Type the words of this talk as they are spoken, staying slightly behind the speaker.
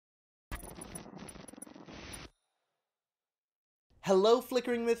Hello,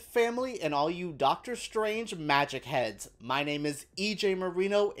 Flickering Myth family, and all you Doctor Strange magic heads. My name is EJ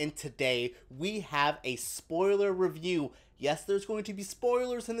Marino, and today we have a spoiler review. Yes, there's going to be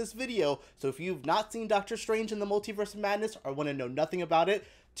spoilers in this video, so if you've not seen Doctor Strange in the Multiverse of Madness or want to know nothing about it,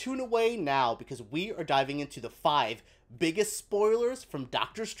 tune away now because we are diving into the 5 biggest spoilers from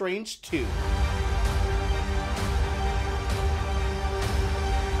Doctor Strange 2.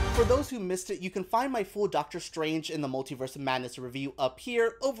 For those who missed it, you can find my full Doctor Strange in the Multiverse of Madness review up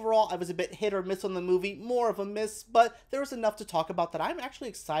here. Overall, I was a bit hit or miss on the movie, more of a miss, but there was enough to talk about that I'm actually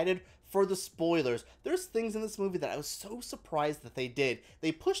excited for the spoilers. There's things in this movie that I was so surprised that they did.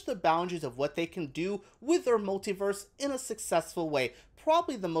 They pushed the boundaries of what they can do with their multiverse in a successful way.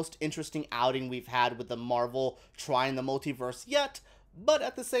 Probably the most interesting outing we've had with the Marvel trying the multiverse yet. But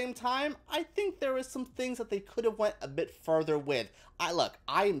at the same time, I think there is some things that they could have went a bit further with.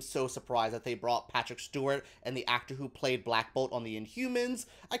 I am so surprised that they brought Patrick Stewart and the actor who played Black Bolt on the Inhumans.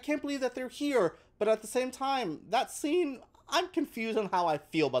 I can't believe that they're here, but at the same time, that scene, I'm confused on how I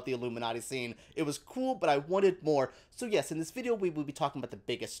feel about the Illuminati scene. It was cool, but I wanted more. So yes, in this video, we will be talking about the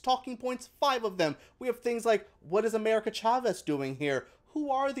biggest talking points, 5 of them. We have things like, what is America Chavez doing here? Who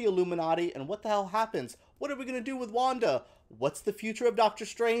are the Illuminati, and what the hell happens? What are we going to do with Wanda? What's the future of Doctor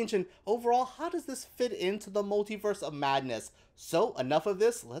Strange? And overall, how does this fit into the Multiverse of Madness? So, enough of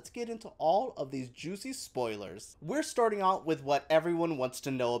this, let's get into all of these juicy spoilers. We're starting out with what everyone wants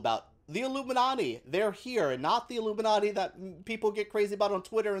to know about the Illuminati. They're here, and not the Illuminati that people get crazy about on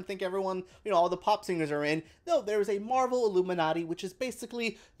Twitter and think everyone, all the pop singers are in. No, there's a Marvel Illuminati, which is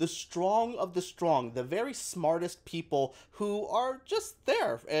basically the strong of the strong, the very smartest people who are just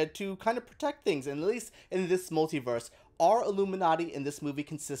there to kind of protect things, and at least in this multiverse. Our Illuminati in this movie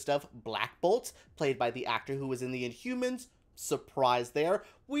consists of Black Bolt, played by the actor who was in the Inhumans. Surprise there.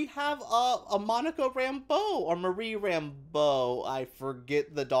 We have a Monica Rambeau, or Marie Rambeau. I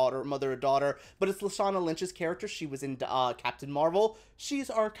forget the mother or daughter, but it's Lashana Lynch's character. She was in Captain Marvel. She's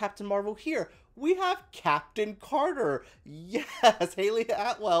our Captain Marvel here. We have Captain Carter. Yes, Haley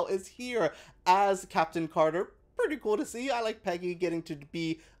Atwell is here as Captain Carter. Pretty cool to see. I like Peggy getting to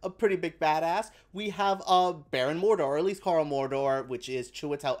be a pretty big badass. We have Baron Mordo, or at least Carl Mordo, which is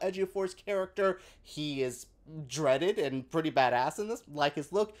Chiwetel Ejiofor's character. He is dreaded and pretty badass in this, like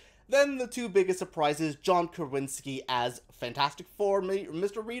his look. Then the 2 biggest surprises, John Krasinski as Fantastic Four,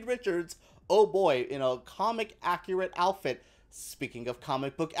 Mr. Reed Richards. Oh boy, in a comic accurate outfit. Speaking of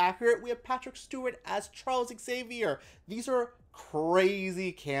comic book accurate, we have Patrick Stewart as Charles Xavier. These are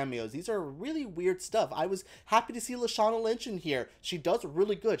crazy cameos. These are really weird stuff. I was happy to see Lashana Lynch in here. She does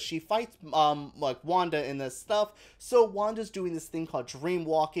really good. She fights like Wanda in this stuff. So Wanda's doing this thing called dream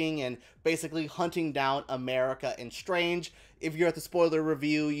walking and basically hunting down America and Strange. If you're at the spoiler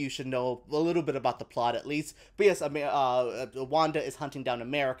review, you should know a little bit about the plot at least. But yes, Wanda is hunting down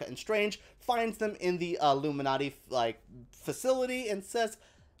America and Strange, finds them in the Illuminati facility and says,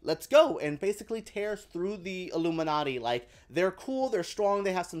 let's go, and basically tears through the Illuminati. Like, they're cool, they're strong,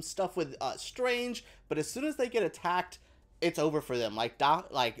 they have some stuff with Strange, but as soon as they get attacked, it's over for them.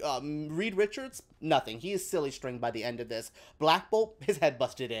 Reed Richards, nothing. He is silly stringed by the end of this. Black Bolt, his head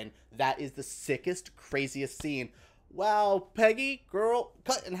busted in. That is the sickest, craziest scene. Wow, Peggy, girl,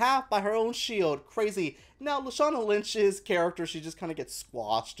 cut in half by her own shield. Crazy. Now, Lashana Lynch's character, she just kind of gets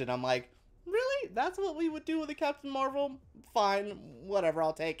squashed, and I'm like, really? That's what we would do with a Captain Marvel? Fine, whatever,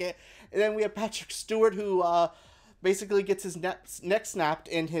 I'll take it. And then we have Patrick Stewart, who basically gets his neck snapped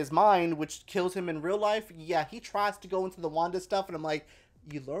in his mind, which kills him in real life. Yeah, he tries to go into the Wanda stuff, and I'm like,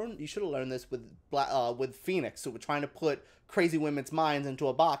 you should have learned this with Phoenix. So we're trying to put crazy women's minds into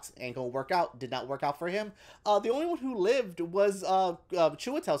a box. Ain't gonna work out. Did not work out for him. The only one who lived was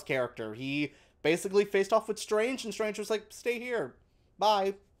Chiwetel's character. He basically faced off with Strange, and Strange was like, stay here.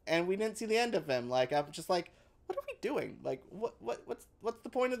 Bye. And we didn't see the end of him. Like, I'm just like, what are we doing? Like, what's the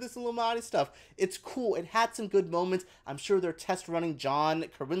point of this Illuminati stuff? It's cool. It had some good moments. I'm sure they're test running John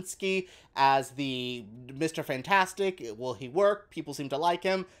Krasinski as the Mr. Fantastic. Will he work? People seem to like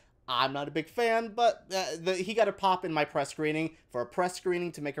him. I'm not a big fan, but he got a pop in my press screening. For a press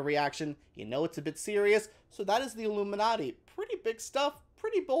screening to make a reaction, it's a bit serious. So that is the Illuminati. Pretty big stuff.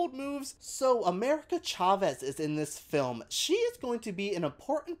 Pretty bold moves. So America Chavez is in this film. She is going to be an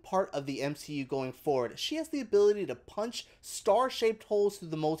important part of the MCU going forward. She has the ability to punch star-shaped holes through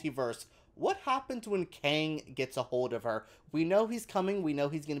the multiverse. What happens when Kang gets a hold of her? We know he's coming. We know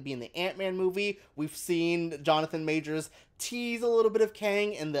he's going to be in the Ant-Man movie. We've seen Jonathan Majors tease a little bit of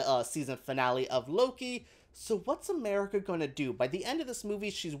Kang in the season finale of Loki. So what's America gonna do? By the end of this movie,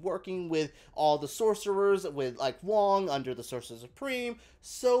 she's working with all the sorcerers, with like Wong under the Sorcerer Supreme.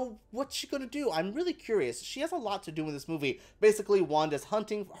 So what's she gonna do? I'm really curious. She has a lot to do in this movie. Basically, Wanda's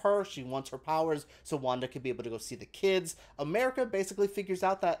hunting her. She wants her powers so Wanda could be able to go see the kids. America basically figures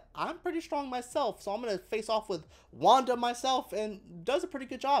out that I'm pretty strong myself, so I'm gonna face off with Wanda myself, and does a pretty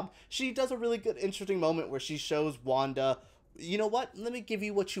good job. She does a really good, interesting moment where she shows Wanda, you know what, let me give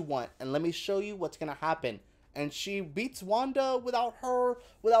you what you want, and let me show you what's gonna happen. And she beats Wanda without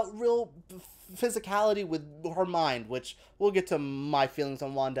real physicality, with her mind, which we'll get to my feelings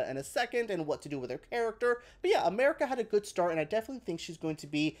on Wanda in a second and what to do with her character. But yeah, America had a good start, and I definitely think she's going to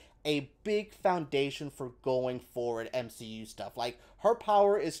be a big foundation for going forward MCU stuff. Like, her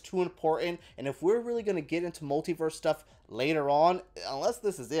power is too important, and if we're really going to get into multiverse stuff later on, unless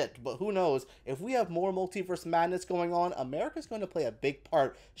this is it, but who knows, if we have more multiverse madness going on, America's going to play a big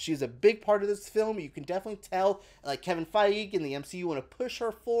part. She's a big part of this film. You can definitely tell, like, Kevin Feige and the MCU want to push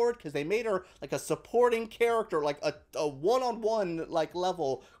her forward, because they made her like a supporting character, like a one-on-one like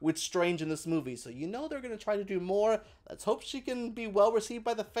level with Strange in this movie. So you know they're going to try to do more. Let's hope she can be well received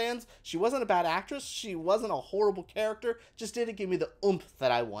by the fans. She wasn't a bad actress. She wasn't a horrible character. Just didn't give me the oomph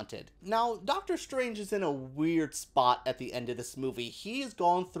that I wanted. Now, Doctor Strange is in a weird spot at the end of this movie. He has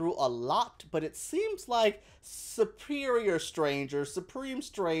gone through a lot, but it seems like Superior Strange or Supreme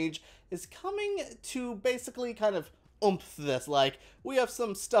Strange is coming to basically kind of oomph this. Like, we have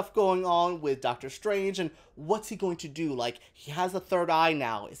some stuff going on with Doctor Strange, and what's he going to do? Like, he has a third eye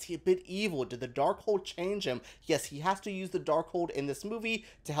now. Is he a bit evil? Did the Darkhold change him? Yes, he has to use the Darkhold in this movie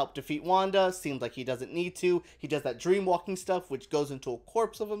to help defeat Wanda. Seems like he doesn't need to. He does that dream walking stuff, which goes into a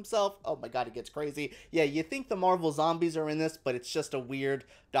corpse of himself. Oh my god, it gets crazy. Yeah, you think the Marvel zombies are in this, but it's just a weird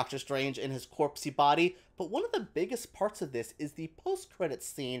Doctor Strange in his corpsey body. But one of the biggest parts of this is the post-credits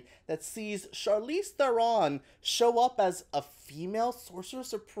scene that sees Charlize Theron show up as a female Sorcerer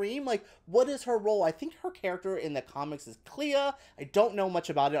Supreme. Like, what is her role? I think her character in the comics is Clea. I don't know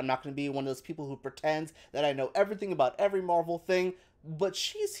much about it. I'm not going to be one of those people who pretends that I know everything about every Marvel thing. But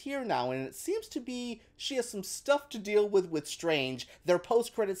she's here now, and it seems to be she has some stuff to deal with Strange. Their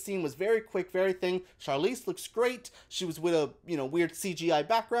post-credit scene was very quick, very thing. Charlize looks great. She was with a, weird CGI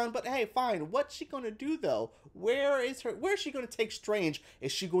background, but hey, fine. What's she going to do, though? Where is she going to take Strange?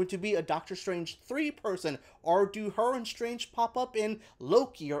 Is she going to be a Doctor Strange 3 person, or do her and Strange pop up in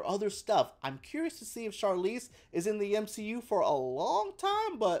Loki or other stuff? I'm curious to see if Charlize is in the MCU for a long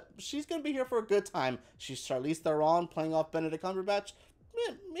time, but she's going to be here for a good time. She's Charlize Theron playing off Benedict Cumberbatch.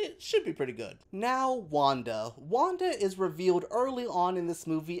 It should be pretty good. Now, Wanda. Wanda is revealed early on in this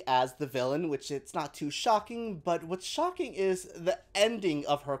movie as the villain, which it's not too shocking, but what's shocking is the ending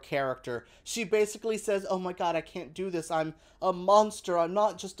of her character. She basically says, oh my god, I can't do this, I'm a monster, I'm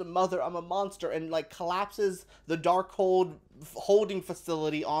not just a mother, I'm a monster, and like collapses the Darkhold holding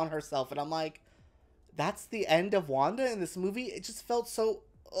facility on herself, and I'm like, that's the end of Wanda in this movie? It just felt so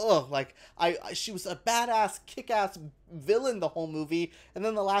like she was a badass, kick-ass villain the whole movie, and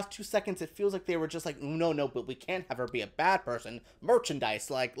then the last 2 seconds it feels like they were just like, no, but we can't have her be a bad person. Merchandise,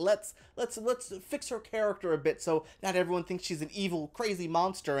 like let's fix her character a bit so not everyone thinks she's an evil, crazy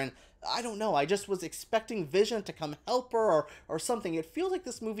monster. And I don't know, I just was expecting Vision to come help her or something. It feels like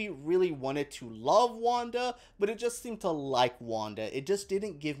this movie really wanted to love Wanda, but it just seemed to like Wanda. It just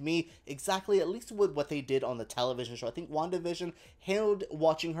didn't give me exactly, at least with what they did on the television show. I think WandaVision handled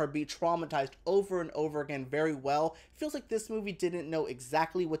watching her be traumatized over and over again very well. It feels like this movie didn't know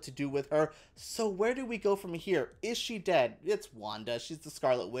exactly what to do with her. So where do we go from here? Is she dead? It's Wanda. She's the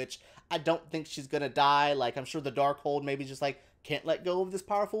Scarlet Witch. I don't think she's gonna die. Like, I'm sure the Darkhold maybe just like, can't let go of this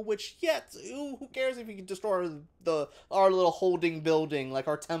powerful witch yet. Ooh, who cares if you can destroy our little holding building, like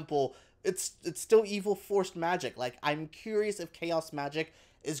our temple? It's still evil forced magic. Like, I'm curious if chaos magic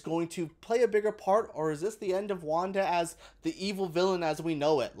is going to play a bigger part, or is this the end of Wanda as the evil villain as we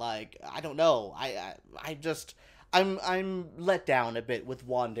know it? Like, I don't know. I'm let down a bit with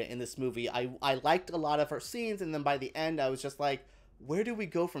Wanda in this movie. I liked a lot of her scenes, and then by the end I was just like, where do we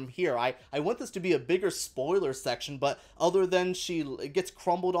go from here? I want this to be a bigger spoiler section, but other than she gets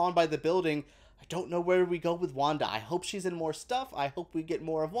crumbled on by the building, I don't know where we go with Wanda. I hope she's in more stuff. I hope we get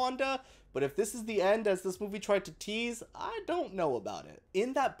more of Wanda. But if this is the end, as this movie tried to tease, I don't know about it.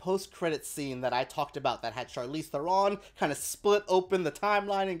 In that post-credit scene that I talked about that had Charlize Theron kind of split open the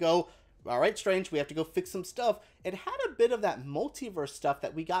timeline and go, Alright, Strange, we have to go fix some stuff. It had a bit of that multiverse stuff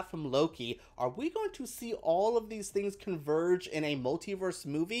that we got from Loki. Are we going to see all of these things converge in a multiverse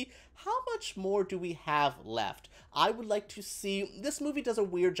movie? How much more do we have left? I would like to see. This movie does a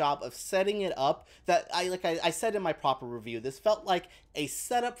weird job of setting it up that I said in my proper review, this felt like a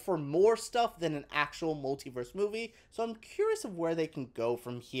setup for more stuff than an actual multiverse movie. So I'm curious of where they can go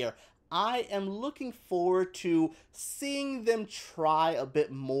from here. I am looking forward to seeing them try a bit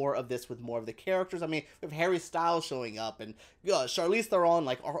more of this with more of the characters. I mean, we have Harry Styles showing up and Charlize Theron.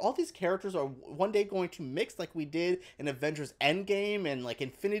 Like, are all these characters are one day going to mix like we did in Avengers Endgame and like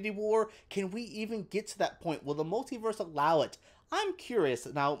Infinity War? Can we even get to that point? Will the multiverse allow it? I'm curious.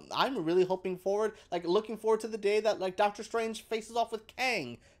 Now, I'm really looking forward to the day that like Doctor Strange faces off with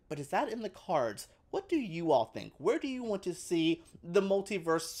Kang. But is that in the cards? What do you all think? Where do you want to see the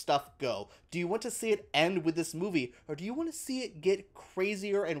multiverse stuff go? Do you want to see it end with this movie? Or do you want to see it get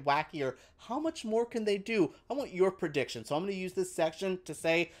crazier and wackier? How much more can they do? I want your prediction. So I'm going to use this section to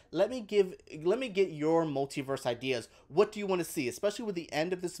say, let me get your multiverse ideas. What do you want to see? Especially with the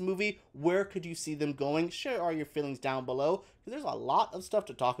end of this movie, where could you see them going? Share all your feelings down below, because there's a lot of stuff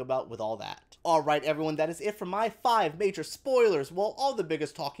to talk about with all that. Alright everyone, that is it for my 5 major spoilers. Well, all the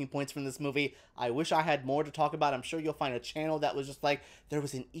biggest talking points from this movie. I wish I had more to talk about. I'm sure you'll find a channel that was just like, there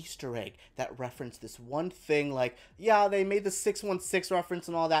was an Easter egg that referenced this one thing, like, yeah, they made the 616 reference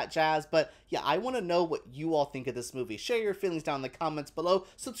and all that jazz, but yeah, I want to know what you all think of this movie. Share your feelings down in the comments below.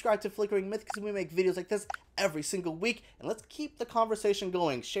 Subscribe to Flickering Myth, because we make videos like this every single week, and let's keep the conversation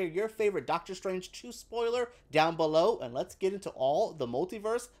going. Share your favorite Doctor Strange 2 spoiler down below, and let's get into all the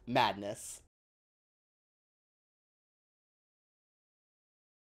multiverse madness.